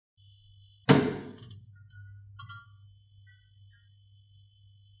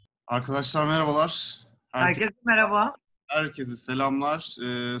Arkadaşlar merhabalar. Herkese, Herkese merhaba. herkese selamlar.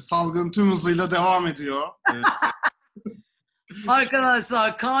 Salgın tüm hızıyla devam ediyor.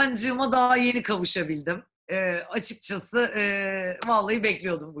 Arkadaşlar Kaan'cığıma daha yeni kavuşabildim. Açıkçası vallahi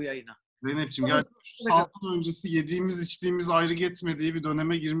bekliyordum bu yayını. Zeynep'ciğim gerçekten şu salgın öncesi yediğimiz içtiğimiz ayrı geçmediği bir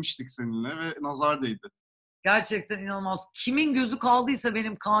döneme girmiştik seninle ve nazar değdi. Gerçekten inanılmaz. Kimin gözü kaldıysa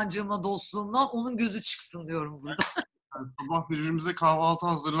benim Kaan'cığımla dostluğumdan onun gözü çıksın diyorum burada. Yani sabah birbirimize kahvaltı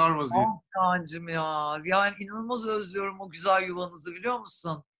hazırlar vaziyette. Ah Kaan'cığım ya. Yani inanılmaz özlüyorum o güzel yuvanızı biliyor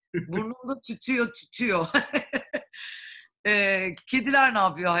musun? Burnumda tütüyor. Kediler ne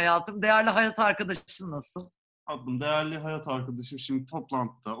yapıyor hayatım? Değerli hayat arkadaşın nasıl? Tatlım, değerli hayat arkadaşım şimdi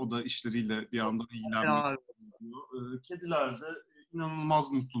toplantıda. O da işleriyle bir anda ilgilenmeye Ya, çalışıyor. Kediler de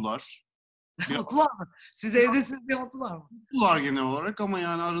inanılmaz mutlular. Bir mutlular mı? Siz evdesiniz diye mutlular mı? mutlular genel olarak ama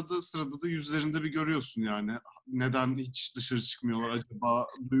yani arada sırada da yüzlerinde bir görüyorsun yani. Neden hiç dışarı çıkmıyorlar acaba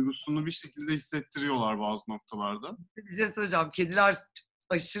duygusunu bir şekilde hissettiriyorlar bazı noktalarda. Bir şey söyleyeceğim. Kediler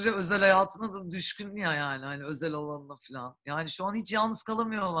aşırı özel hayatına da düşkün ya yani. Hani özel olanına falan. Yani şu an hiç yalnız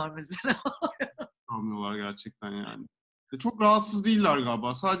kalamıyorlar mesela. Kalmıyorlar gerçekten yani. Çok rahatsız değiller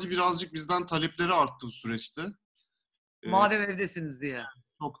galiba. Sadece birazcık bizden talepleri arttı bu süreçte. Ee, Madem evdesiniz diye.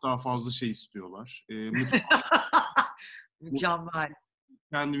 Çok daha fazla şey istiyorlar. Mükemmel.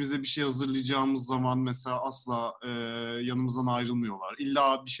 Kendimize bir şey hazırlayacağımız zaman mesela asla yanımızdan ayrılmıyorlar.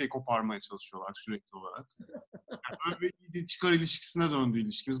 İlla bir şey koparmaya çalışıyorlar sürekli olarak. Yani böyle bir çıkar ilişkisine döndü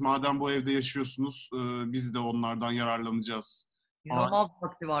ilişkimiz. Madem bu evde yaşıyorsunuz, biz de onlardan yararlanacağız falan. İnanılmaz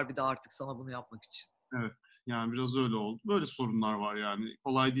vakti var bir de artık sana bunu yapmak için. Evet, yani biraz öyle oldu. Böyle sorunlar var yani.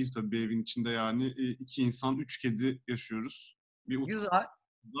 Kolay değil tabii bir evin içinde yani. İki insan, üç kedi yaşıyoruz. Bir Güzel.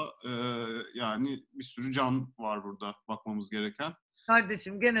 utkuda yani bir sürü can var burada bakmamız gereken.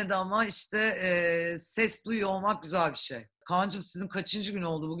 Kardeşim gene de ama işte ses duyuyor olmak güzel bir şey. Kaan'cığım sizin kaçıncı gün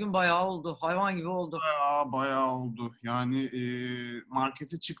oldu bugün? Bayağı oldu. Hayvan gibi oldu. Bayağı oldu. Yani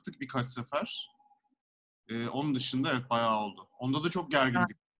markete çıktık birkaç sefer. Onun dışında evet bayağı oldu. Onda da çok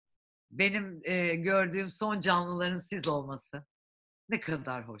gergindik. Benim gördüğüm son canlıların siz olması. Ne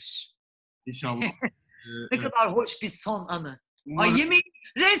kadar hoş. İnşallah. Ne Evet, kadar hoş bir son anı. umarım Ay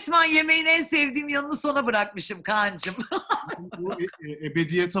resmen yemeğin en sevdiğim yanını sona bırakmışım Kaan'cığım. bu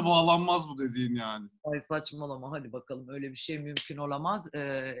ebediyete bağlanmaz bu dediğin yani. Ay saçmalama hadi bakalım öyle bir şey mümkün olamaz.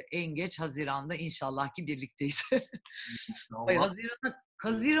 En geç Haziran'da inşallah ki birlikteyiz. Ay İnşallah.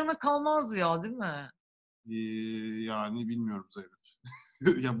 Haziran'a kalmaz ya değil mi? Ee, Yani bilmiyorum Zeynep.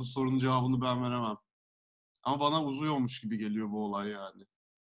 Ya bu sorunun cevabını ben veremem. Ama bana uzuyormuş gibi geliyor bu olay yani.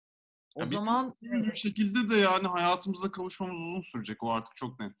 O Ya zaman bir şekilde de yani hayatımıza kavuşmamız uzun sürecek. O artık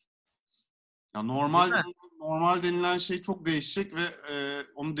çok net. Ya değil normal mi? normal denilen şey çok değişecek ve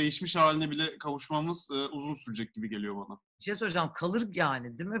onun değişmiş haline bile kavuşmamız uzun sürecek gibi geliyor bana. Bir şey söyleyeceğim kalır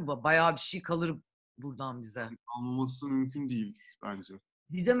yani değil mi? Bayağı bir şey kalır buradan bize. Almaması mümkün değil bence.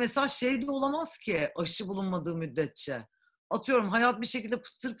 Bir de mesela şey de olamaz ki aşı bulunmadığı müddetçe. Atıyorum hayat bir şekilde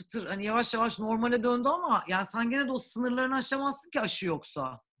pıtır pıtır hani yavaş yavaş normale döndü ama yani sen gene de o sınırlarını aşamazsın ki aşı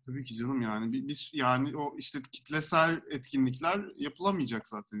yoksa. Tabii ki canım yani biz yani o işte kitlesel etkinlikler yapılamayacak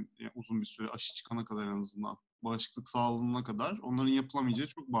zaten uzun bir süre aşı çıkana kadar en azından. Bağışıklık sağlanana kadar onların yapılamayacağı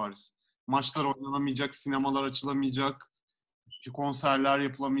çok bariz. Maçlar oynanamayacak, sinemalar açılamayacak, konserler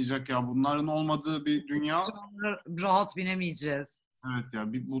yapılamayacak ya bunların olmadığı bir dünya. Uçaklara rahat binemeyeceğiz. Evet ya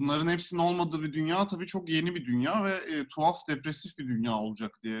bunların hepsinin olmadığı bir dünya tabii çok yeni bir dünya ve tuhaf depresif bir dünya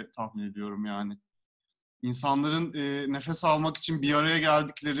olacak diye tahmin ediyorum yani. İnsanların nefes almak için bir araya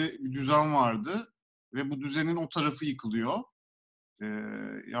geldikleri bir düzen vardı ve bu düzenin o tarafı yıkılıyor. E,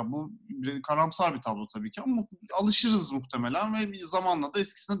 Ya bu karamsar bir tablo tabii ki ama alışırız muhtemelen ve bir zamanla da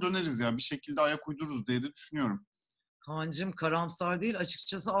eskisine döneriz yani bir şekilde ayak uydururuz diye de düşünüyorum. Kancım karamsar değil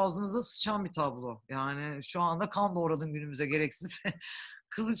açıkçası ağzımıza sıçan bir tablo. Yani şu anda kan doğradın günümüze gereksiz.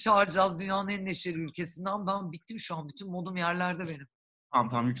 Kızı çağıracağız dünyanın en neşeli ülkesinden. Ben bittim şu an. Bütün modum yerlerde benim. Tamam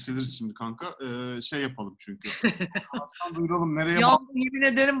tamam yükseliriz şimdi kanka. Şey yapalım çünkü. Baştan duyuralım nereye Bir anda yemin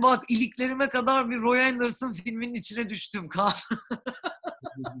ederim bak iliklerime kadar bir Roy Anderson filminin içine düştüm Kaan.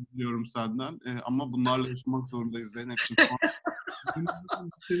 bağlanıyorum senden. Ama bunlarla yaşamak zorundayız Zeynep'ciğim.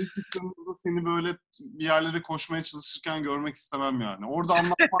 Dışarı çıktığımızda seni böyle bir yerlere koşmaya çalışırken görmek istemem yani. Orada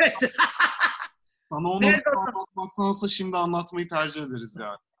anlatmak, Evet. sana o Nerede, noktada anlatmaktansa şimdi anlatmayı tercih ederiz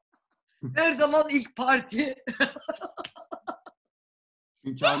yani. nerede lan ilk parti?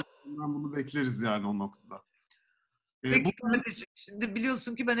 Çünkü annesinden bunu bekleriz yani o noktada. Peki Bugün, kardeşim şimdi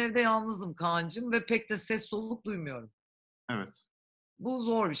biliyorsun ki ben evde yalnızım Kaan'cığım ve pek de ses soluk duymuyorum. evet, Bu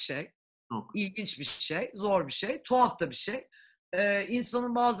zor bir şey. çok. İlginç bir şey, zor bir şey, tuhaf da bir şey.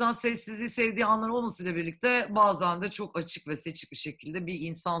 insanın bazen sessizliği sevdiği anlar olmasıyla birlikte bazen de çok açık ve seçik bir şekilde bir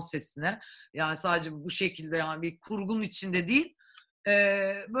insan sesine, yani sadece bu şekilde, yani bir kurgunun içinde değil,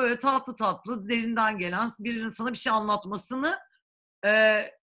 böyle tatlı tatlı derinden gelen birinin sana bir şey anlatmasını e,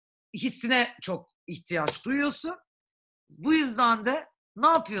 hissine çok ihtiyaç duyuyorsun. Bu yüzden de ne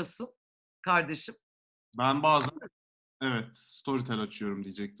yapıyorsun kardeşim? Ben bazen evet Storytel açıyorum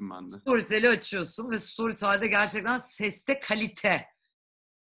diyecektim ben de. Storytel'i açıyorsun ve Storytel'de gerçekten seste kalite.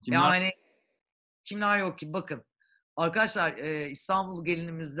 Kimler? Yani kimler yok ki? Bakın arkadaşlar, İstanbul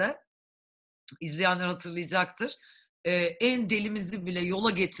gelinimizde izleyenler hatırlayacaktır. En delimizi bile yola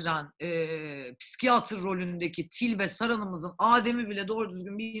getiren psikiyatr rolündeki Tilbe Saran'ımızın, Adem'i bile doğru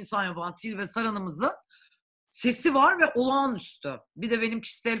düzgün bir insan yapan Tilbe Saran'ımızın sesi var ve olağanüstü. Bir de benim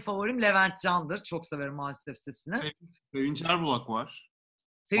kişisel favorim Levent Can'dır. Çok severim maalesef sesini. Sevinç Erbulak var.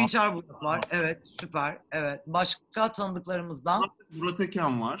 Sevinç Erbulak var. Evet, süper. Evet. Başka tanıdıklarımızdan. Murat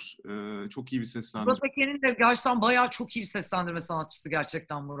Eken var. Çok iyi bir Murat seslendirme. Eken'in de gerçekten bayağı çok iyi bir seslendirme sanatçısı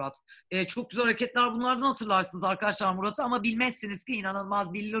gerçekten Murat. Çok güzel hareketler, bunlardan hatırlarsınız arkadaşlar Murat'ı, ama bilmezsiniz ki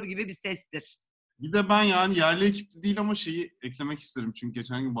inanılmaz billur gibi bir sestir. Bir de ben yani yerli ekipte değil ama şeyi eklemek isterim çünkü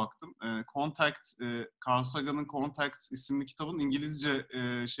geçen gün baktım. Contact, Carl Sagan'ın Contact isimli kitabın İngilizce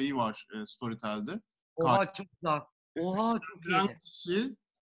şeyi var Storytel'de. Oha çok güzel. Oha çok iyi. Kişi,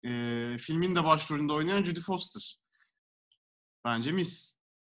 filmin de başrolünde oynayan Judy Foster. Bence mis.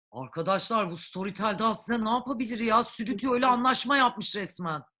 Arkadaşlar bu Storytel'de aslında ne yapabilir ya? Stüdyo öyle anlaşma yapmış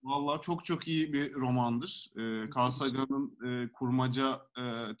resmen. Vallahi çok çok iyi bir romandır. Carl Sagan'ın kurmaca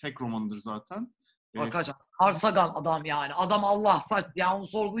tek romanıdır zaten. Arkadaşlar Carl Sagan adam yani. Adam Allah. Yani onu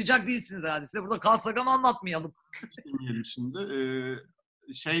sorgulayacak değilsiniz herhalde. Size burada Carl Sagan anlatmayalım. Demeyelim şimdi.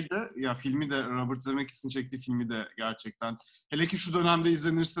 Şey de ya filmi de Robert Zemeckis'in çektiği filmi de gerçekten hele ki şu dönemde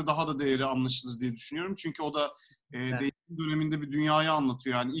izlenirse daha da değeri anlaşılır diye düşünüyorum. Çünkü o da değişim döneminde bir dünyayı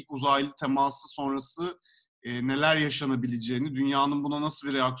anlatıyor. Yani ilk uzaylı teması sonrası neler yaşanabileceğini, dünyanın buna nasıl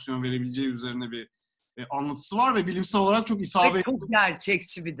bir reaksiyon verebileceği üzerine bir anlatısı var ve bilimsel olarak çok isabetli. Çok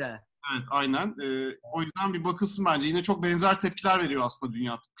gerçekçi bir de. Evet, aynen. O yüzden bir bakılsın bence. Yine çok benzer tepkiler veriyor aslında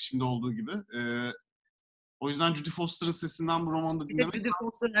dünya tıpkı şimdi olduğu gibi. O yüzden Judy Foster'ın sesinden bu romanı da Bir de dinlemek Judy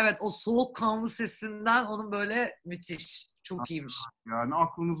Foster'ın evet o soğukkanlı sesinden onun böyle müthiş. Çok iyiymiş. yani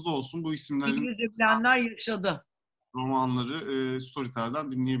aklınızda olsun bu isimlerin İngilizce bilenler yaşadı. romanları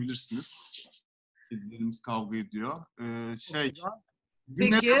Storytel'den dinleyebilirsiniz. Kedilerimiz kavga ediyor.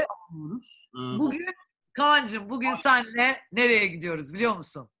 Bugün Peki nereye bağlanıyoruz? bugün Kaan'cığım bugün senle nereye gidiyoruz biliyor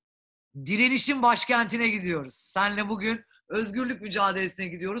musun? Direnişin başkentine gidiyoruz. Senle bugün özgürlük mücadelesine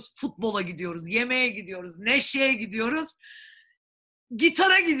gidiyoruz. Futbola gidiyoruz. Yemeğe gidiyoruz. Neşeye gidiyoruz.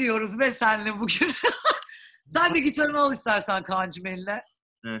 Gitara gidiyoruz be senle bugün. Sen de gitarını al istersen Kaan'cığım eline.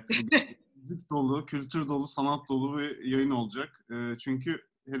 Evet, bugün müzik dolu, kültür dolu, sanat dolu bir yayın olacak. Çünkü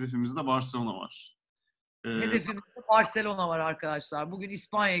hedefimizde Barcelona var. Hedefimizde Barcelona var arkadaşlar. Bugün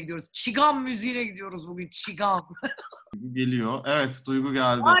İspanya'ya gidiyoruz. Çigan müziğine gidiyoruz bugün. Çigan. Geliyor. Evet, Duygu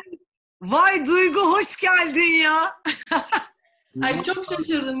geldi. Vay, vay Duygu hoş geldin ya. Ay çok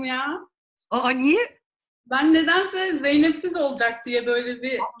şaşırdım ya. Aa niye? Ben nedense Zeynep'siz olacak diye böyle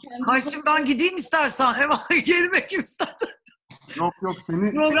bir... Karşım ben gideyim istersen. Hemen gelmek istersen. Yok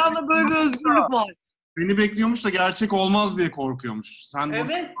seni Programda böyle bir özgürlük var. seni bekliyormuş da gerçek olmaz diye korkuyormuş. Sen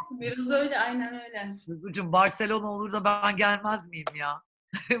Evet, biraz öyle, aynen öyle. Duygucuğum Barcelona olur da ben gelmez miyim ya?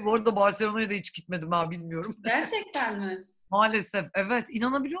 Bu arada Barcelona'ya da hiç gitmedim ha bilmiyorum. Gerçekten mi? Maalesef evet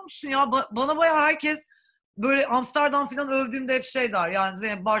inanabiliyor musun ya? Bana bayağı herkes böyle Amsterdam falan övdüğümde hep şey der. Yani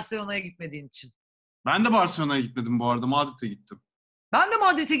Zeynep Barcelona'ya gitmediğin için. Ben de Barcelona'ya gitmedim bu arada. Madrid'e gittim. Ben de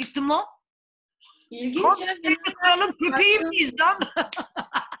Madrid'e gittim lan. İlginç ya. Kralın köpeği miyiz lan?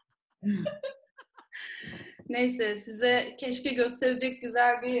 Neyse, size keşke gösterecek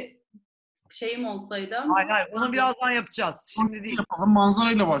güzel bir şeyim olsaydı ama... Hayır onu birazdan yapacağız. Şimdi değil. Yapalım,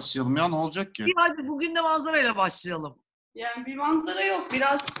 manzarayla başlayalım ya, ne olacak ki? İyi, hadi bugün de manzarayla başlayalım. Yani bir manzara yok,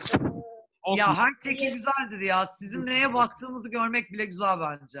 biraz... Olsun. Ya her şekil güzeldir ya. Sizin neye baktığınızı görmek bile güzel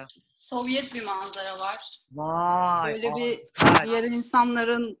bence. Sovyet bir manzara var. Vay. Böyle bir güzel. diğer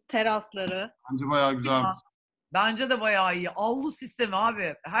insanların terasları. Bence bayağı güzel. Bence de bayağı iyi. Avlu sistemi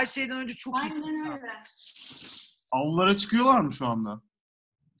abi. Her şeyden önce çok iyi. Aynen öyle. Avlulara çıkıyorlar mı şu anda?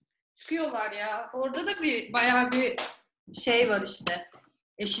 Çıkıyorlar ya. Orada da bayağı bir şey var işte.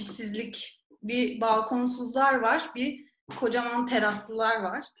 Eşitsizlik. Bir balkonsuzlar var. Bir kocaman teraslılar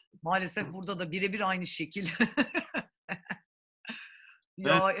var. Maalesef burada da birebir aynı şekil.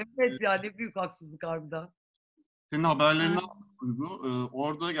 Ya evet ya ne büyük haksızlık harbiden. Senin haberlerinden Duygu.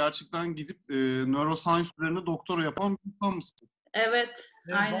 Orada gerçekten gidip neuroscience üzerine doktora yapan bir insan mısın? Evet,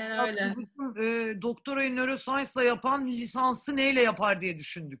 aynen Vallahi öyle. doktorayı neuroscience'la yapan lisansı neyle yapar diye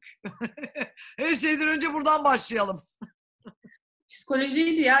düşündük. Her şeyden önce buradan başlayalım.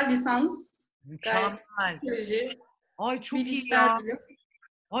 Psikolojiydi ya lisans. Gayet Mükemmel. psikoloji, Ay çok iyi bilişsel ya. bilim.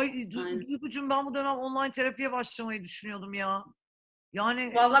 Ay Aynen. Duygucuğum, ben bu dönem online terapiye başlamayı düşünüyordum ya.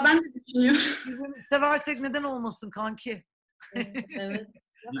 Yani Vallahi ben de düşünüyorum. birbirimizi seversek neden olmasın kanki? Evet.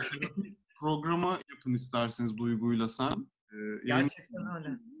 Bir terapi programı yapın isterseniz Duygu'yla sen. Gerçekten öyle.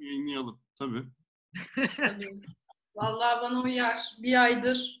 Yayınlayalım tabii. Tabii. Vallahi bana uyar. Bir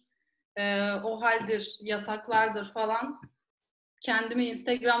aydır o haldir, yasaklardır falan. Kendimi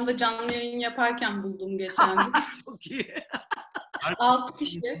Instagram'da canlı yayın yaparken buldum geçen gün. Çok iyi. 6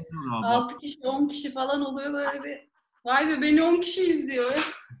 kişi, 6 kişi, 10 kişi falan oluyor böyle bir. Vay be, beni 10 kişi izliyor.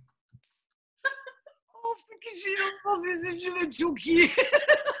 6 kişi inanılmaz üzücü ve çok iyi.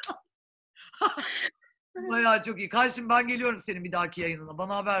 Bayağı çok iyi. Karşım, ben geliyorum senin bir dahaki yayınına.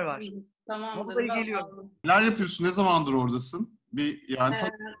 Bana haber ver. Tamamdır. Vallahi geliyorum. Neler yapıyorsun? Ne zamandır oradasın? Yani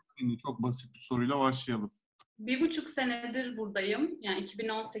Ee, çok basit bir soruyla başlayalım. 1,5 senedir buradayım. Yani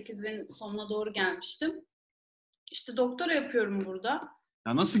 2018'in sonuna doğru gelmiştim. İşte doktora yapıyorum burada.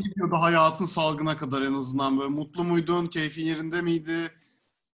 Ya nasıl gidiyordu hayatın salgına kadar en azından? Böyle mutlu muydun? Keyfin yerinde miydi?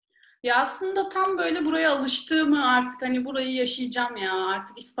 Ya aslında tam böyle buraya alıştığımı, artık hani burayı yaşayacağım ya.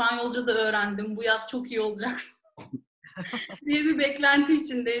 Artık İspanyolca da öğrendim. Bu yaz çok iyi olacak diye bir beklenti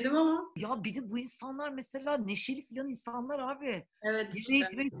içindeydim ama. Ya bir de bu insanlar mesela neşeli falan insanlar abi. Evet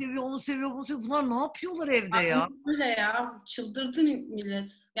Yemeği işte. seviyor, onu seviyor, bunu seviyor. Bunlar ne yapıyorlar evde ya? Aynen öyle ya. Çıldırdı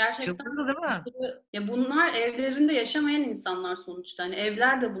millet. Gerçekten Çıldırdı değil mi? ya bunlar evlerinde yaşamayan insanlar sonuçta. Hani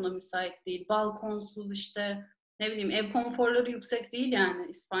evler de buna müsait değil. Balkonsuz işte, ne bileyim, ev konforları yüksek değil yani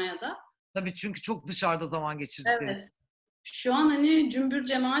İspanya'da. Tabii, çünkü çok dışarıda zaman geçirdikleri. Evet. Şu an hani cümbür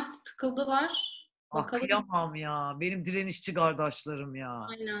cemaat tıkıldılar. Ah, Bakalım. kıyamam ya. Benim direnişçi kardeşlerim ya.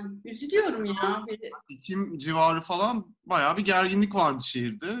 Aynen. Üzülüyorum ya. Ekim civarı falan bayağı bir gerginlik vardı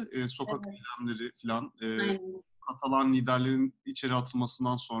şehirde. Sokak Evet. eylemleri falan. Aynen. Katalan liderlerin içeri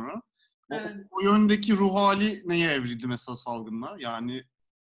atılmasından sonra. Evet. O yöndeki ruh hali neye evrildi mesela salgınla? Yani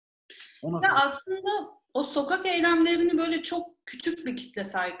o Ya nasıl? aslında o sokak eylemlerini böyle çok küçük bir kitle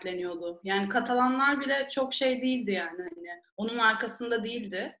sahipleniyordu. Yani Katalanlar bile çok şey değildi yani, hani onun arkasında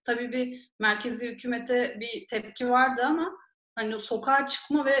değildi. Tabii bir merkezi hükümete bir tepki vardı ama hani o sokağa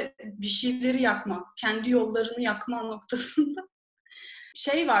çıkma ve bir şeyleri yakma, kendi yollarını yakma noktasında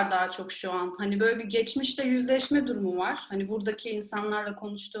şey var daha çok şu an. Hani böyle bir geçmişle yüzleşme durumu var. Hani buradaki insanlarla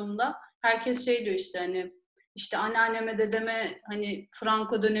konuştuğumda herkes şey diyor işte, hani işte anneanneme, dedeme hani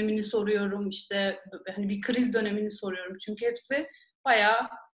Franco dönemini soruyorum, işte hani bir kriz dönemini soruyorum. Çünkü hepsi bayağı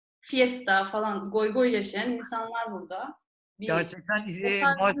fiesta falan, goy goy yaşayan insanlar burada. Bir Gerçekten o tarz bir,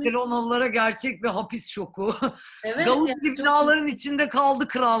 Barcelonalılara gerçek bir hapis şoku. evet yani Gaudi'li çok binaların içinde kaldı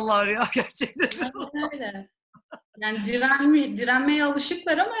krallar ya gerçekten. aynen öyle. Yani direnmeye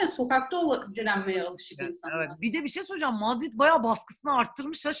alışıklar ama ya sokakta direnmeye alışık Evet, insanlar. evet. Bir de bir şey söyleyeceğim. Madrid bayağı baskısını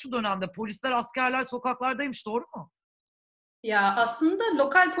arttırmış ha şu dönemde. Polisler, askerler sokaklardaymış, doğru mu? Ya aslında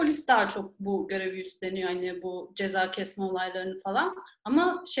lokal polis daha çok bu görevi üstleniyor, hani bu ceza kesme olaylarını falan.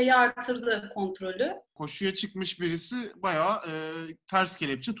 Ama şeyi artırdı, kontrolü. Koşuya çıkmış birisi bayağı ters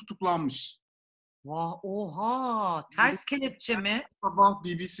kelepçe tutuklanmış. Vah, oha! Ters kelepçe mi? Sabah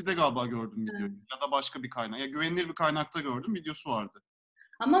BBC'de galiba gördüm videoyu. Evet. Ya da başka bir kaynak. Ya güvenilir bir kaynakta gördüm. Videosu vardı.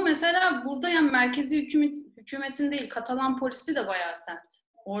 Ama mesela burada yani merkezi hükümetin değil, Katalan polisi de bayağı sert.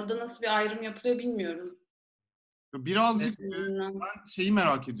 Orada nasıl bir ayrım yapılıyor bilmiyorum. Birazcık Bilmem. ben şeyi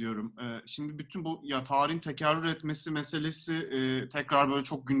merak ediyorum. Şimdi bütün bu ya tarihin tekerrür etmesi meselesi tekrar böyle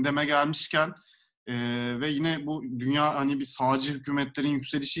çok gündeme gelmişken ve yine bu dünya hani bir sağcı hükümetlerin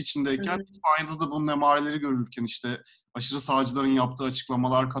yükselişi Hı içindeyken hı. İspanya'da da bunun emareleri görülürken işte aşırı sağcıların yaptığı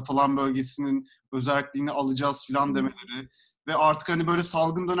açıklamalar, Katalan bölgesinin özelliğini alacağız filan demeleri ve artık hani böyle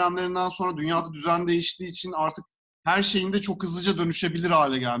salgın dönemlerinden sonra dünyada düzen değiştiği için artık her şeyin de çok hızlıca dönüşebilir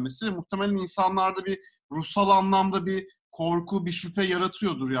hale gelmesi ve muhtemelen insanlarda bir ruhsal anlamda bir korku, bir şüphe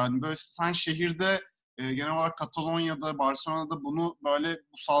yaratıyordur yani. Böyle sen şehirde genel olarak Katalonya'da, Barcelona'da bunu böyle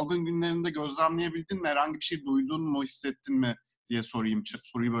bu salgın günlerinde gözlemleyebildin mi? Herhangi bir şey duydun mu, hissettin mi diye sorayım.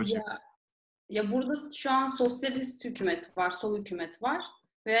 Soruyu böyle Ya, çekeyim. ya burada şu an sosyalist hükümet var, sol hükümet var.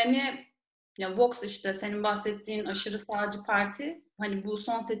 Ve hani ya Vox, işte senin bahsettiğin aşırı sağcı parti, hani bu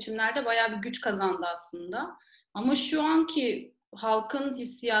son seçimlerde bayağı bir güç kazandı aslında. Ama şu anki halkın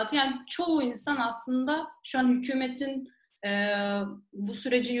hissiyatı, yani çoğu insan aslında şu an hükümetin e, bu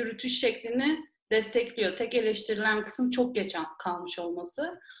süreci yürütüş şeklini destekliyor. Tek eleştirilen kısım çok geç kalmış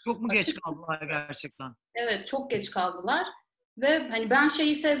olması. Çok mu geç Açık, kaldılar gerçekten? evet, çok geç kaldılar. Ve hani ben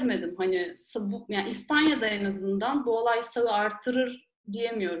şeyi sezmedim. Hani yani İspanya'da en azından bu olay sağı artırır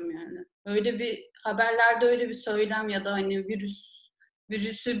diyemiyorum yani. Öyle bir haberlerde öyle bir söylem ya da hani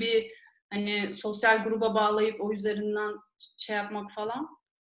virüsü bir hani sosyal gruba bağlayıp o üzerinden şey yapmak falan.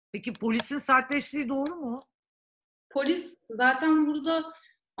 Peki polisin sertleştiği doğru mu? Polis zaten burada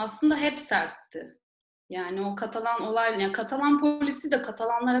aslında hep sertti. Yani o Katalan olay, yani Katalan polisi de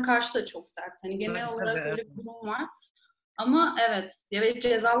Katalanlara karşı da çok sert. Hani genel Tabii olarak tabii. öyle bir durum var. Ama evet, ve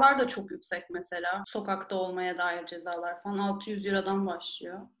cezalar da çok yüksek mesela. Sokakta olmaya dair cezalar falan 600 liradan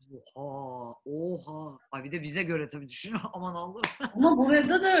başlıyor. Oha, oha. Ay bir de bize göre tabii düşün. Aman Allah'ım. Ama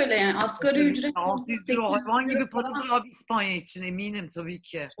burada da öyle yani. Asgari Tabii ücret burada 600 lira 800 hayvan lira gibi paradır falan. abi İspanya için eminim tabii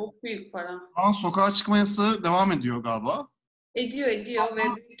ki. Çok büyük para. Şu an sokağa çıkma yasağı devam ediyor galiba. Ediyor ve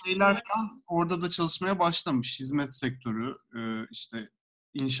büyük Şeyler ihtimal- falan orada da çalışmaya başlamış. Hizmet sektörü, işte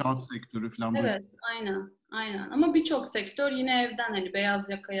inşaat sektörü falan bu. evet, aynen. Ama birçok sektör yine evden, hani beyaz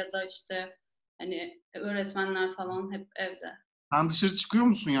yaka ya da işte hani öğretmenler falan hep evde. Sen dışarı çıkıyor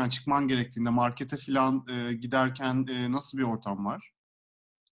musun yani çıkman gerektiğinde markete falan giderken nasıl bir ortam var?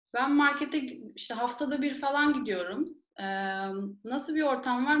 Ben markete işte haftada bir falan gidiyorum. Nasıl bir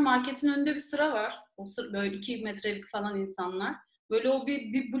ortam var? Marketin önünde bir sıra var. O sıra böyle 2 metrelik falan insanlar. Böyle o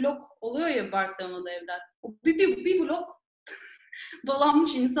bir blok oluyor ya Barcelona'da evler. O bir blok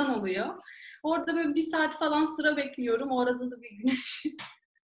dolanmış insan oluyor. Orada böyle 1 saat falan sıra bekliyorum. Orada da bir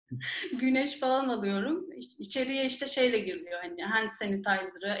güneş falan alıyorum. İçeriye işte şeyle giriliyor. Hani hand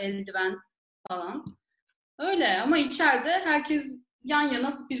sanitizer'ı, eldiven falan. Öyle ama içeride herkes yan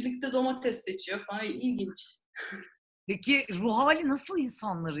yana birlikte domates seçiyor falan. İlginç. Peki ruh hali nasıl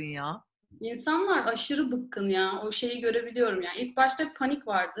insanların ya? İnsanlar aşırı bıkkın ya. O şeyi görebiliyorum yani. İlk başta panik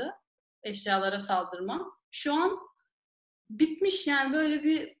vardı. Eşyalara saldırma. Şu an bitmiş yani, böyle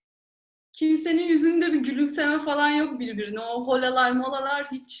bir kimsenin yüzünde bir gülümseme falan yok birbirine. O holalar molalar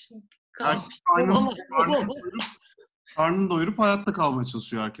hiç Herkes kalmış. karnını, Vallahi, karnını vallahi. doyurup, karnını doyurup hayatta kalmaya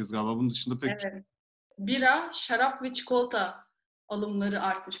çalışıyor herkes galiba. Bunun dışında pek bir şey. Evet. Bira, şarap ve çikolata alımları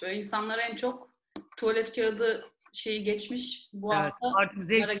artmış. Böyle insanlar en çok tuvalet kağıdı şeyi geçmiş bu Evet, hafta. artık Bunlara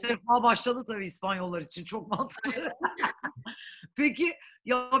zevk sefa başladı tabii İspanyollar için. Çok mantıklı. Peki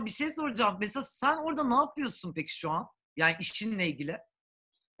ya bir şey soracağım. Mesela sen orada ne yapıyorsun peki şu an? Yani işinle ilgili.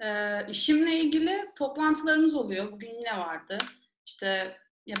 işimle ilgili toplantılarımız oluyor. Bugün yine vardı. İşte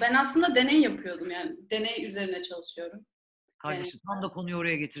ya ben aslında deney yapıyordum yani. Deney üzerine çalışıyorum. Deney. Kardeşim tam da konuyu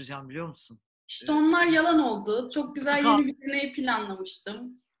oraya getireceğim biliyor musun? İşte onlar yalan oldu. Çok güzel Mutlaka. yeni bir deney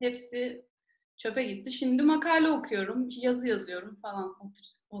planlamıştım. Hepsi çöpe gitti. Şimdi makale okuyorum, yazı yazıyorum falan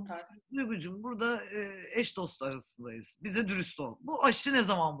o tarz. Duygucuğum burada eş dost arasındayız. Bize dürüst ol. Bu aşı ne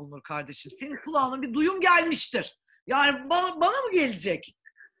zaman bulunur kardeşim? Senin kulağına bir duyum gelmiştir. Yani bana mı gelecek?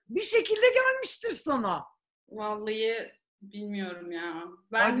 Bir şekilde gelmiştir sana. Vallahi bilmiyorum ya.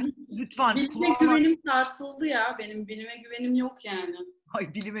 Ben Kardeşim lütfen bilime kulağına... güvenim sarsıldı ya. Benim bilime güvenim yok yani.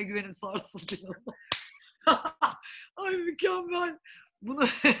 Ay bilime güvenim sarsıldı. Ay mükemmel. Bunu,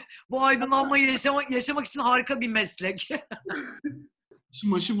 bu aydınlanmayı yaşamak için harika bir meslek.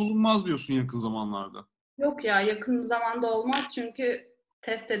 İşin başı bulunmaz diyorsun yakın zamanlarda. Yok ya, yakın zamanda olmaz çünkü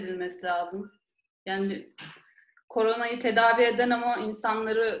test edilmesi lazım. Yani koronayı tedavi eden ama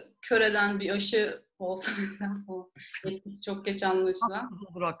insanları kör eden bir aşı olsa neden o etkisi çok geç anlaşılan.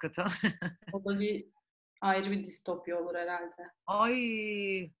 Olur hakikaten. O da bir ayrı bir distopya olur herhalde.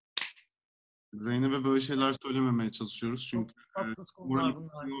 Ay Zeynep'e böyle şeyler söylememeye çalışıyoruz çok çünkü tatsız moralim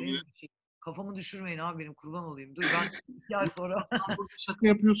konular bunlar bozuyor değil ve mi? Kafamı düşürmeyin abi benim kurban olayım. Dur ben 2 ay sonra. sen burada şaka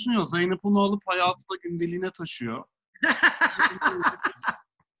yapıyorsun ya Zeynep onu alıp hayatına gündeliğine taşıyor.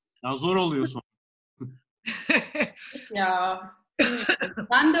 Ya zor oluyor sonra. Ya bilmiyorum.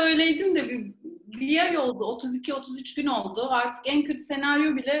 Ben de öyleydim de bir ay oldu. 32-33 gün oldu. Artık en kötü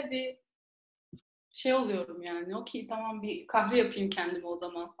senaryo bile bir şey oluyorum yani. Okey, tamam, bir kahve yapayım kendime o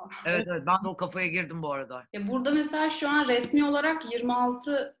zaman falan. Evet evet ben de o kafaya girdim bu arada. Ya burada mesela şu an resmi olarak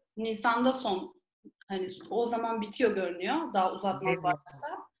 26 Nisan'da son, hani o zaman bitiyor görünüyor. Daha Ne yalan. uzatmazlarsa.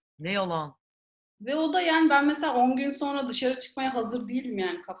 Ne yalan. Ve o da yani ben mesela 10 gün sonra dışarı çıkmaya hazır değilim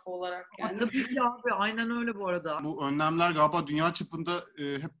yani kafa olarak Ama yani. tabii ki abi aynen öyle bu arada. Bu önlemler galiba dünya çapında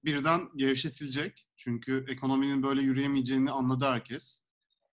hep birden gevşetilecek. Çünkü ekonominin böyle yürüyemeyeceğini anladı herkes.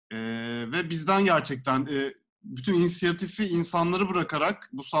 Ve bizden gerçekten bütün inisiyatifi insanları bırakarak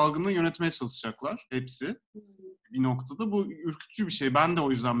bu salgını yönetmeye çalışacaklar hepsi. Bir noktada bu ürkütücü bir şey. Ben de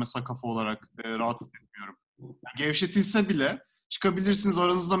o yüzden mesela kafa olarak rahat etmiyorum. Yani gevşetilse bile çıkabilirsiniz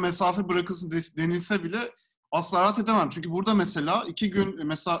aranızda mesafe bırakılsın denilse bile asla rahat edemem. Çünkü burada mesela 2 gün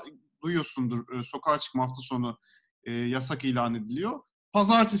mesela duyuyorsundur sokağa çıkma hafta sonu yasak ilan ediliyor.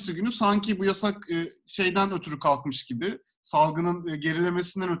 pazartesi günü sanki bu yasak şeyden ötürü kalkmış gibi, salgının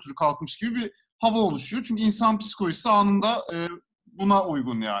gerilemesinden ötürü kalkmış gibi bir hava oluşuyor. Çünkü insan psikolojisi anında buna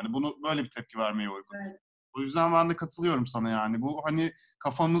uygun yani. Bunu böyle bir tepki vermeye uygun. Evet. O yüzden ben de katılıyorum sana yani. Bu hani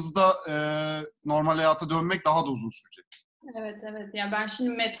kafamızda normal hayata dönmek daha da uzun sürecek. Evet, evet. Ya ben şimdi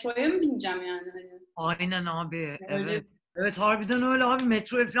metroya mı bineceğim yani? Hani Aynen abi. öyle Evet. Evet harbiden öyle abi.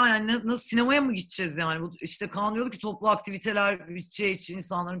 Metroya falan yani nasıl sinemaya mı gideceğiz yani? Bu işte Kaan diyordu ki toplu aktiviteler biteceği için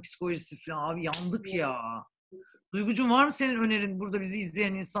insanların psikolojisi falan. Abi yandık ya. Duygucuğum var mı senin önerin burada bizi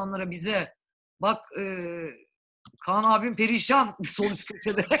izleyen insanlara bize? Bak Kaan abim perişan sol üst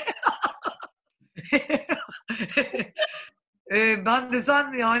köşede. Ben de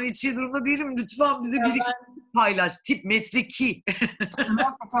sen yani hiç iyi durumda değilim. Lütfen bize Ya bir iki ben paylaş. Tip mesleki. Yani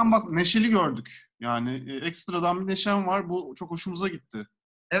hakikaten bak neşeli gördük. Yani ekstradan bir neşem var. Bu çok hoşumuza gitti.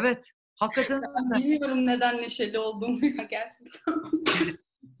 Evet. Hakikaten öyle. bilmiyorum neden neşeli olduğumu ya gerçekten.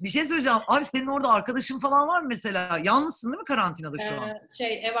 Bir şey söyleyeceğim. Abi senin orada arkadaşın falan var mı mesela? Yalnızsın değil mi karantinada şu an?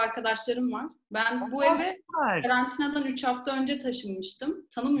 Ev arkadaşlarım var. Ben bu Aa, eve süper. karantinadan 3 hafta önce taşınmıştım.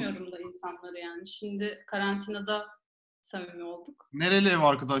 Tanımıyorum da insanları yani. Şimdi karantinada samimi olduk. Nereli ev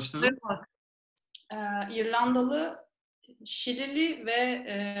arkadaşlarım? İrlandalı, Şilili ve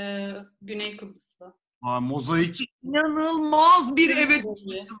Güney Kıbrıslı. Mozaik. İnanılmaz bir eve Çok iyi.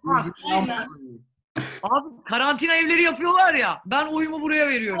 düşmüşsün. Bir Bak. dünya Aynen. mozaiği. Abi karantina evleri yapıyorlar ya. Ben oyumu buraya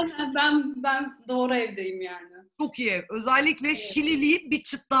veriyorum. Aynen, ben doğru evdeyim yani. Çok iyi ev. Özellikle Şilili'yi bir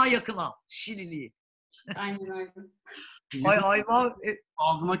çıt daha yakın al. Şilili'yi. Aynen aynen. Ay Millet hayvan.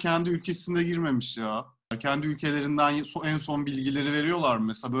 salgına kendi ülkesinde girmemiş ya. Kendi ülkelerinden en son bilgileri veriyorlar mı?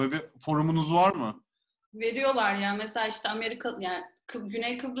 Mesela böyle bir forumunuz var mı? Veriyorlar ya. Mesela işte Amerika yani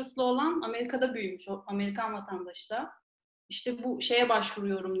Güney Kıbrıslı olan Amerika'da büyümüş. O Amerikan vatandaşı da. İşte bu şeye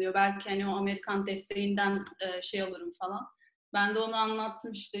başvuruyorum diyor. Belki hani o Amerikan desteğinden şey alırım falan. Ben de onu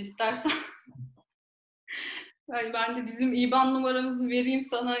anlattım işte istersen. Yani ben de bizim IBAN numaramızı vereyim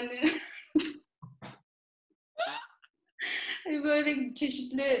sana hani. Böyle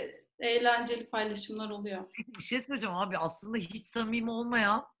çeşitli eğlenceli paylaşımlar oluyor. Peki bir şey söyleyeceğim abi. Aslında hiç samimi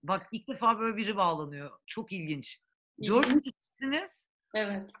olmayan. Bak ilk defa böyle biri bağlanıyor. Çok ilginç. 4 İlginç. kişisiniz.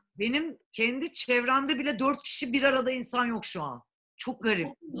 Evet. Benim kendi çevremde bile 4 kişi bir arada insan yok şu an. Çok garip.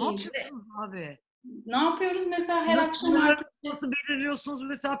 Ne İyi. yapıyorsunuz abi? Ne yapıyoruz mesela her Nasıl, akşam sınırları artık nasıl belirliyorsunuz?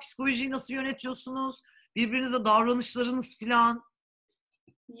 Mesela psikolojiyi nasıl yönetiyorsunuz? Birbirinize davranışlarınız falan.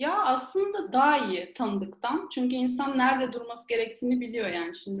 ya aslında daha iyi tanıdıktan. Çünkü insan nerede durması gerektiğini biliyor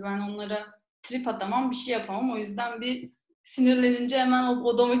yani. Şimdi ben onlara trip atamam, bir şey yapamam. O yüzden bir sinirlenince hemen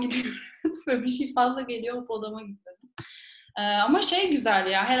odama gidiyorum. Böyle bir şey fazla geliyor, hop odama gidiyorum. Ama şey güzel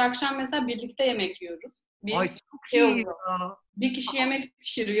ya, her akşam mesela birlikte yemek yiyoruz. Ay Bir çok şey iyi oluyor. ya. Bir kişi yemek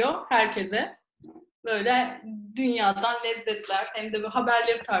pişiriyor herkese. Böyle dünyadan lezzetler, hem de bu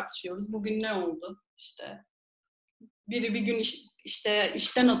haberleri tartışıyoruz. Bugün ne oldu? İşte biri bir gün işte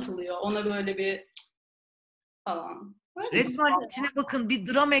işten atılıyor. Ona böyle bir falan. Böyle Resmen güzel. içine bakın bir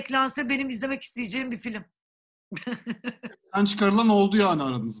dram eklense benim izlemek isteyeceğim bir film. Sen çıkarılan oldu yani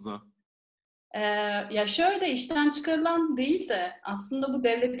aranızda. Ya şöyle işten çıkarılan değil de aslında bu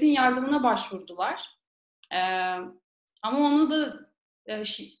devletin yardımına başvurdular. Ee, ama onu da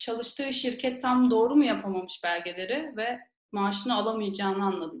çalıştığı şirket tam doğru mu yapamamış belgeleri ve maaşını alamayacağını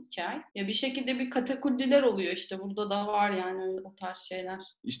anladı 2 ay. Ya bir şekilde bir katakulliler oluyor işte. Burada da var yani o tarz şeyler.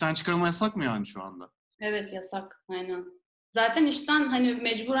 İşten çıkarılma yasak mı yani şu anda? Evet yasak aynen. Zaten işten hani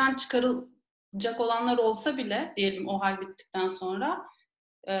mecburen çıkarılacak olanlar olsa bile diyelim o hal bittikten sonra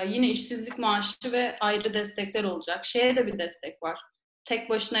yine işsizlik maaşı ve ayrı destekler olacak. Şeye de bir destek var. Tek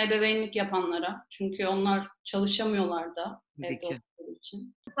başına ebeveynlik yapanlara. Çünkü onlar çalışamıyorlar da Tabii evde ki. oldukları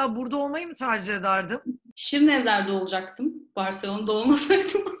için. Hatta burada olmayı mı tercih ederdim? Şirin evlerde olacaktım. Barcelona'da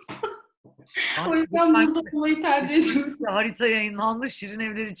olmasaydım aslında. O Bak, yüzden burada olmayı tercih ediyorum. harita yayınlandı Şirin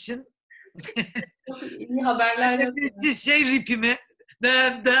Evler için. Çok iyi haberler yapıyorum. Şey ripimi.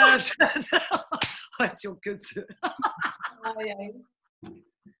 Den, den, den. Ay çok kötü. Ay ay.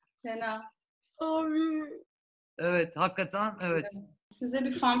 Fena. Abi. Evet hakikaten evet. Size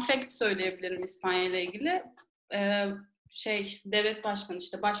bir fun fact söyleyebilirim İspanya ile ilgili. Ee, devlet başkanı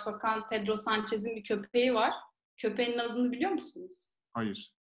işte Başbakan Pedro Sanchez'in bir köpeği var. Köpeğin adını biliyor musunuz?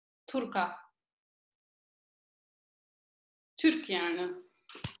 Hayır. Turka. Türk yani.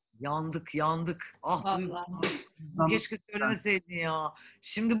 Yandık yandık. Ah Duygu. Vallahi. Keşke söylemeseydin ya.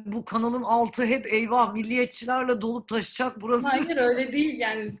 Şimdi bu kanalın altı hep eyvah milliyetçilerle dolup taşacak burası. Hayır öyle değil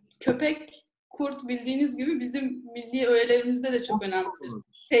yani. Köpek, kurt bildiğiniz gibi bizim milli öğelerimizde de çok önemlidir.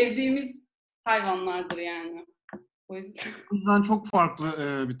 Sevdiğimiz hayvanlardır yani. O yüzden O yüzden çok farklı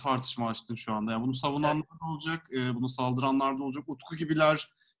bir tartışma açtın şu anda. Yani bunu savunanlar da olacak, bunu saldıranlar da olacak. Utku gibiler,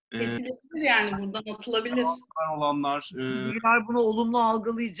 kesilebilir yani buradan atılabilir. olanlar. Biriler bunu olumlu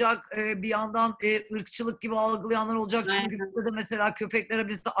algılayacak, bir yandan ırkçılık gibi algılayanlar olacak. Çünkü Aynen. bizde de mesela köpeklere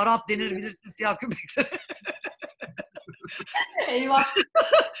bizde Arap denir, bilirsin, siyah köpeklere. Eyvah.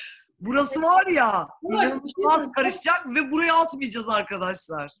 Burası var ya, Ama inanılmaz karışacak ve buraya atmayacağız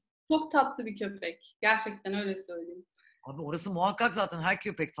arkadaşlar. çok tatlı bir köpek. Gerçekten öyle söyleyeyim. Abi orası muhakkak, zaten her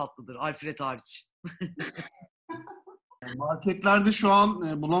köpek tatlıdır, Alfred hariç. Marketlerde şu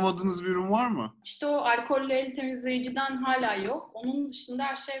an bulamadığınız bir ürün var mı? İşte o alkollü el temizleyiciden hala yok. Onun dışında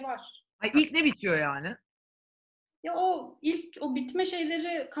her şey var. Ay, ilk ne bitiyor yani? Ya o ilk o bitme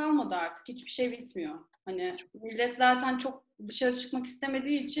şeyleri kalmadı artık. Hiçbir şey bitmiyor. Hani millet zaten çok dışarı çıkmak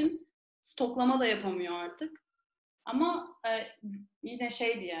istemediği için stoklama da yapamıyor artık. Ama yine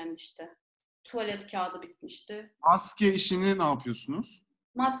şeydi yani işte. Tuvalet kağıdı bitmişti. Maske işini ne yapıyorsunuz?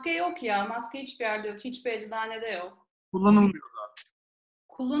 Maske yok ya. Maske hiçbir yerde yok. Hiçbir eczanede yok. Kullanılmıyor.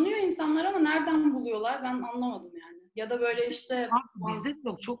 Kullanıyor insanlar ama nereden buluyorlar ben anlamadım yani. Ya da böyle işte... Abi, bizde de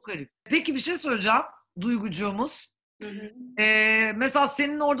yok, çok garip. Peki bir şey söyleyeceğim Duygucuğumuz. Hı hı. Mesela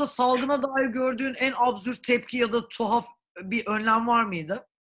senin orada salgına dair gördüğün en absürt tepki ya da tuhaf bir önlem var mıydı?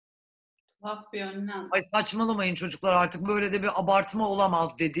 Tuhaf bir önlem. Ay saçmalamayın çocuklar, artık böyle de bir abartma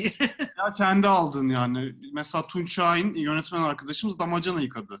olamaz dediğin. Ya kendi aldın yani. Mesela Tunç Şahin yönetmen arkadaşımız damacana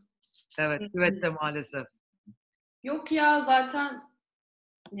yıkadı. Evet, evet de maalesef. Yok ya zaten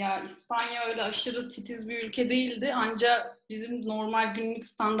ya İspanya öyle aşırı titiz bir ülke değildi. Ancak bizim normal günlük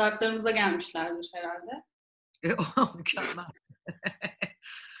standartlarımıza gelmişlerdir herhalde. Mükemmel.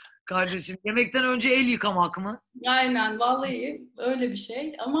 Kardeşim, yemekten önce el yıkamak mı? Aynen vallahi öyle bir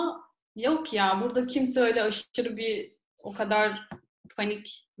şey ama yok ya burada kimse öyle aşırı bir o kadar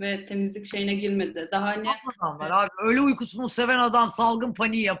panik ve temizlik şeyine girmedi. Daha hani Adamlar abi, öyle uykusunu seven adam salgın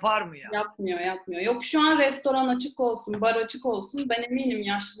paniği yapar mı ya? yapmıyor. Yok şu an restoran açık olsun, bar açık olsun. Ben eminim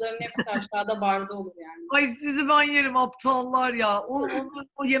yaşlıların hepsi aşağıda barda olur yani. Ay sizi ben yerim aptallar ya.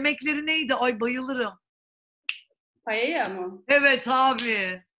 O yemekleri neydi? Ay bayılırım. Paella mı? Evet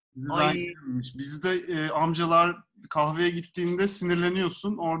abi. Bizi ben Ay yememiş. Bizde amcalar kahveye gittiğinde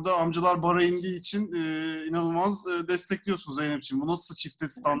sinirleniyorsun. Orada amcalar bara indiği için inanılmaz destekliyorsun Zeynep'ciğim. Bu nasıl çifte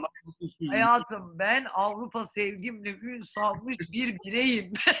standart, nasıl iki yüzlülük? hayatım, ben Avrupa sevgimle ün salmış bir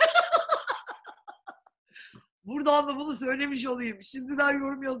bireyim. Buradan da bunu söylemiş olayım. Şimdiden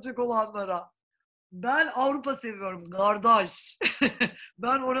yorum yazacak olanlara. Ben Avrupa seviyorum kardeş.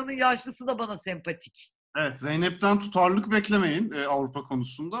 Ben oranın yaşlısı da bana sempatik. Evet, Zeynep'ten tutarlılık beklemeyin Avrupa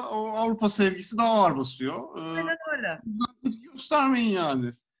konusunda. O Avrupa sevgisi daha ağır basıyor. Aynen öyle. Tepki göstermeyin yani.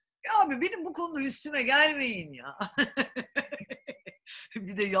 Ya abi benim bu konuda üstüme gelmeyin ya.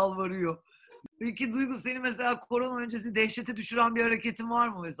 Bir de yalvarıyor. Peki Duygu, seni mesela korona öncesi dehşete düşüren bir hareketin var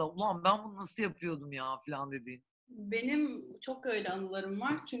mı mesela? Ulan ben bunu nasıl yapıyordum ya falan dediğin. Benim çok öyle anılarım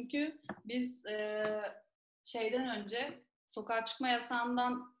var. Çünkü biz şeyden önce sokağa çıkma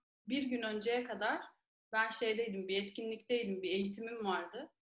yasağından bir gün önceye kadar ben şeydeydim, bir etkinlikteydim, bir eğitimim vardı.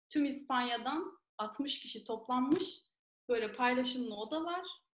 Tüm İspanya'dan 60 kişi toplanmış. Böyle paylaşımlı odalar,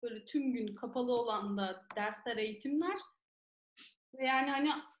 böyle tüm gün kapalı olan da dersler, eğitimler. Ve yani hani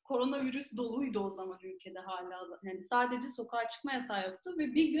koronavirüs doluydu o zaman ülkede hala. Yani sadece sokağa çıkma yasağı yoktu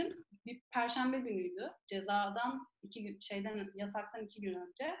ve bir gün, bir perşembe günüydü. Cezadan 2 gün, yasaktan 2 gün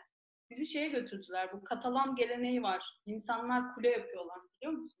önce. Bizi şeye götürdüler. Bu Katalan geleneği var. İnsanlar kule yapıyorlar,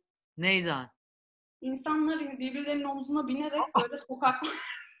 biliyor musun? Neyden? İnsanlar birbirlerinin omzuna binerek böyle sokak...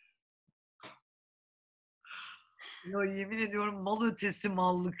 Ya yemin ediyorum mal ötesi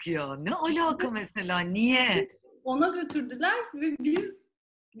mallık ya. Ne alaka mesela? Niye? Ona götürdüler ve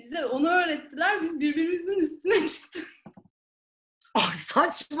bize onu öğrettiler. Biz birbirimizin üstüne çıktık. Ay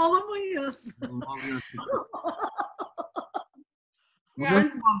saçmalamayın. İnanılmaz gerçekten. Bu ne Yani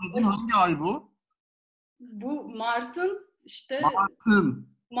zaman dedin? Hangi ay bu? bu Mart'ın işte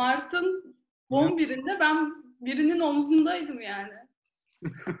Mart'ın. Mart'ın İnan- 11'inde ben birinin omzundaydım yani.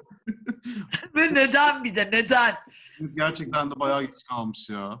 Ve neden, bir de neden? Gerçekten de bayağı geç kalmış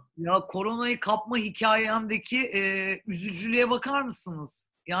ya. Ya koronayı kapma hikayemdeki üzücülüğe bakar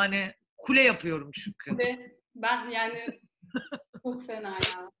mısınız? Yani kule yapıyorum çünkü. Ve ben yani çok fena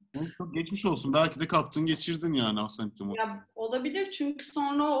ya. Çok geçmiş olsun. Belki de kaptın geçirdin yani asemptomatik. Ya olabilir çünkü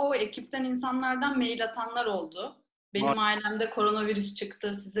sonra o ekipten insanlardan mail atanlar oldu. Benim ailemde koronavirüs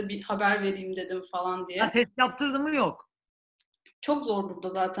çıktı, size bir haber vereyim dedim falan Ha, diye. test yaptırdın mı? Yok. Çok zor burada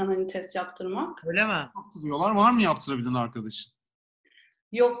zaten hani test yaptırmak. Öyle mi? Yaptırıyorlar. Var mı yaptırabilen arkadaşın?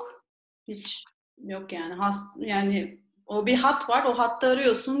 Yok. Hiç yok yani. Yani o bir hat var. O hatta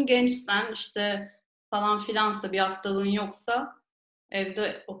arıyorsun. Gençsen işte falan filansa, bir hastalığın yoksa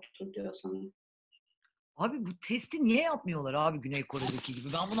evde otur diyor sanırım. Abi bu testi niye yapmıyorlar abi Güney Kore'deki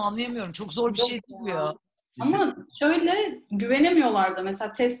gibi? Ben bunu anlayamıyorum. Çok zor bir Yok şey değil bu ya. Ama şöyle güvenemiyorlar da.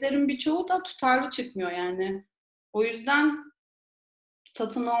 Mesela testlerin birçoğu da tutarlı çıkmıyor yani. O yüzden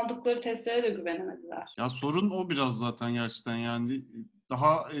satın aldıkları testlere de güvenemediler. Ya sorun o biraz zaten gerçekten yani.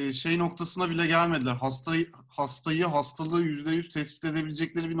 Daha şey noktasına bile gelmediler. Hastalığı %100 tespit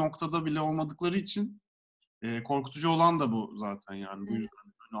edebilecekleri bir noktada bile olmadıkları için korkutucu olan da bu zaten yani. Bu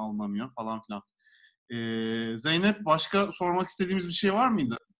yüzden önü alınamıyor falan filan. Zeynep, başka sormak istediğimiz bir şey var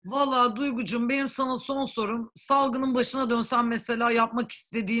mıydı? Vallahi Duygucuğum, benim sana son sorum. Salgının başına dönsen mesela yapmak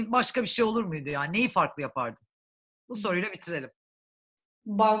istediğin başka bir şey olur muydu yani? Neyi farklı yapardın? Bu soruyla bitirelim.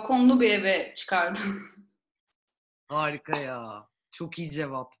 Balkonlu bir eve çıkardım. Harika ya. Çok iyi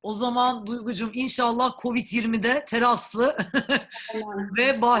cevap. O zaman Duygucuğum, inşallah Covid-20'de teraslı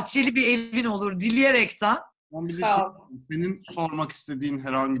ve bahçeli bir evin olur dileyerekten. Ben bir de Sağ ol. senin sormak istediğin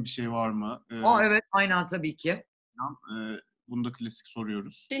herhangi bir şey var mı? Evet, aynen, tabii ki. Bunu da klasik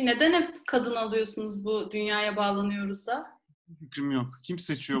soruyoruz. Neden hep kadın alıyorsunuz bu Dünyaya Bağlanıyoruz da? Fikrim yok. Kim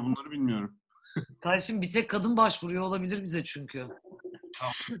seçiyor bunları bilmiyorum. Kardeşim, bir tek kadın başvuruyor olabilir bize çünkü.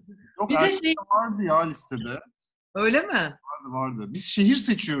 Yok, Bir de erkek vardı ya listede. Öyle mi? Vardı. Biz şehir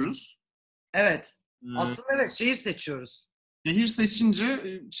seçiyoruz. Evet. Ee, Aslında evet, şehir seçiyoruz. Şehir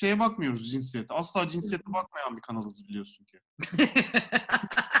seçince şeye bakmıyoruz, cinsiyete. Asla cinsiyete bakmayan bir kanalız biliyorsun ki.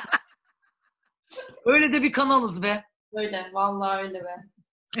 Öyle de bir kanalız be. öyle, vallahi öyle be.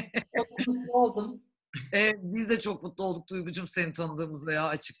 Çok mutlu oldum. Biz de çok mutlu olduk Duygucuğum seni tanıdığımızda ya,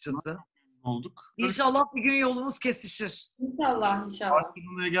 açıkçası. Olduk. İnşallah bir gün yolumuz kesişir. İnşallah, inşallah.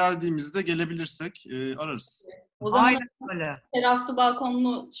 Barcelona'ya geldiğimizde gelebilirsek ararız. O zaman Aynen öyle. teraslı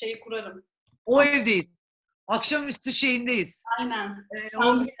balkonlu şeyi kurarım. O evdeyiz. Akşamüstü şeyindeyiz. Aynen.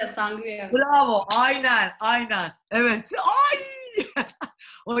 O... Sangria. Bravo. Aynen. Aynen. Evet. Ay!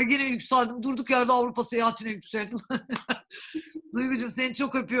 Ay, yine yükseldim. Durduk yerde Avrupa seyahatine yükseldim. Duygucuğum, seni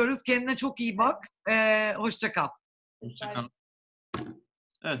çok öpüyoruz. Kendine çok iyi bak. Hoşça kal. Hoşça kal.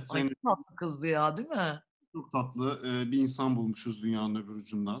 Evet, Ay, Zeynep, çok tatlı kızdı ya, değil mi? çok tatlı bir insan bulmuşuz dünyanın öbür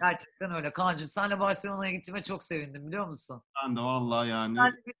ucundan. Gerçekten öyle. Kaan'cığım, senle Barcelona'ya gittiğime çok sevindim, biliyor musun? Ben de vallahi yani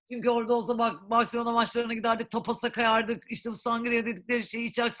Çünkü orada olsa bak, Barcelona maçlarına giderdik, tapasa kayardık, işte bu sangria dedikleri şeyi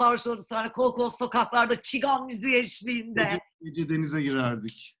içer, sarhoş oluruz, hani kol kol sokaklarda çigan müziği eşliğinde. gece denize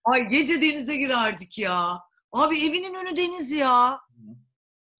girerdik. Ay, gece denize girerdik ya. Abi, evinin önü deniz ya.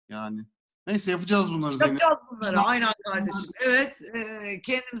 Yani neyse, yapacağız bunları Zeynep. Yapacağız bunları. Aynen kardeşim. Evet,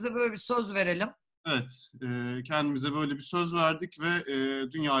 kendimize böyle bir söz verelim. Evet, kendimize böyle bir söz verdik ve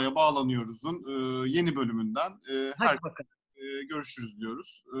Dünyaya Bağlanıyoruz'un yeni bölümünden Hadi bakalım. görüşürüz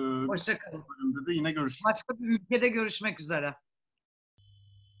diyoruz. Hoşça kalın. Bu bölümde de yine görüşürüz. Başka bir ülkede görüşmek üzere.